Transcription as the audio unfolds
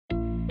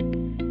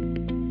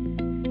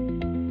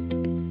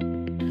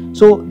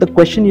So the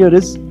question here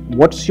is,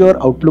 what's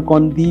your outlook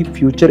on the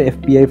future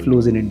FPI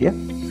flows in India,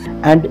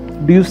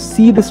 and do you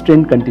see this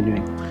trend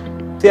continuing?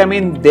 See, I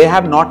mean, they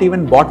have not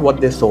even bought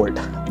what they sold.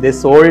 They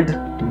sold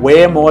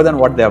way more than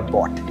what they have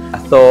bought.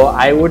 So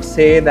I would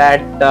say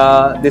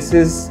that this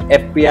is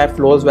FPI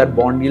flows where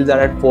bond yields are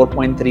at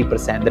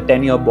 4.3%. The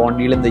 10-year bond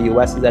yield in the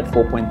US is at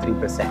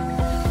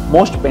 4.3%.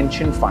 Most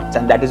pension funds,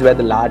 and that is where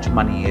the large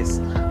money is,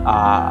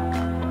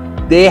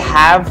 they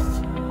have,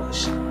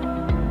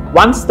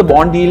 once the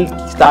bond yield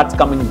starts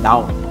coming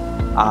down,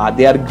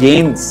 there are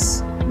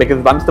gains,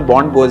 because once the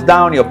bond goes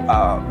down, your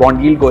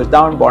bond yield goes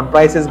down, bond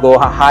prices go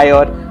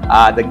higher,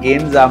 the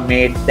gains are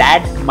made.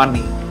 That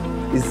money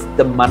is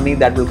the money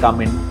that will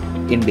come in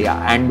India,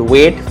 and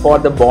wait for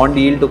the bond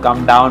yield to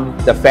come down.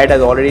 The Fed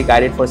has already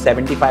guided for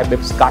 75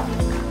 bips cut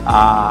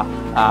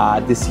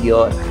this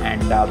year,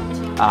 and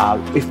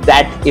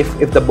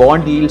if the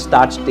bond yield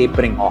starts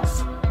tapering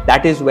off,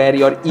 that is where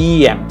your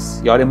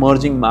EMs, your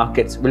emerging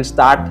markets, will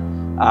start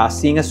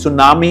seeing a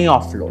tsunami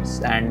of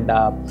flows. And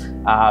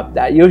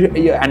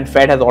and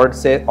Fed has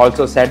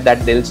also said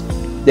that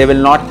they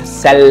will not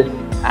sell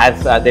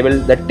as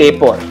the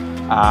taper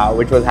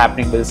which was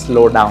happening will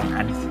slow down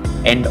and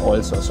end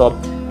also. So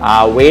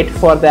wait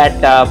for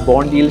that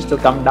bond yields to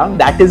come down.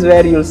 That is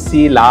where you'll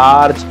see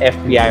large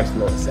FPI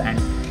flows, and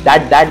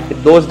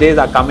those days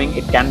are coming.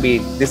 It can be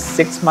this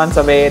 6 months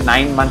away,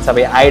 9 months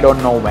away, I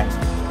don't know when.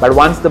 But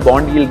once the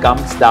bond yield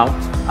comes down,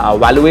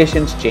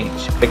 valuations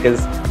change, because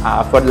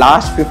for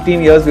last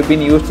 15 years we've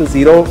been used to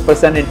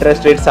 0%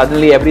 interest rate.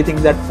 Suddenly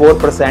everything's at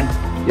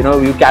 4%. You know,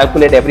 you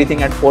calculate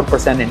everything at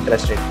 4%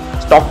 interest rate.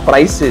 Stock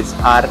prices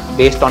are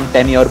based on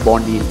 10-year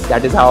bond yields.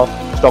 That is how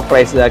stock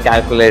prices are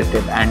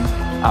calculated. And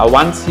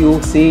once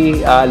you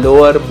see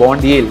lower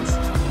bond yields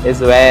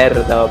is where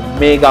the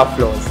mega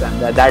flows,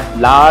 and that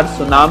large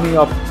tsunami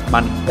of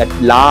money, that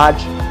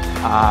large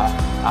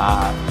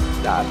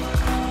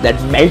that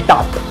melt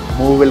up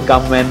move will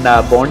come when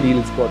bond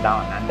yields go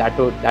down, and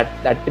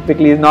that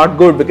typically is not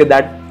good, because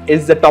that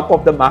is the top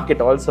of the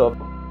market also.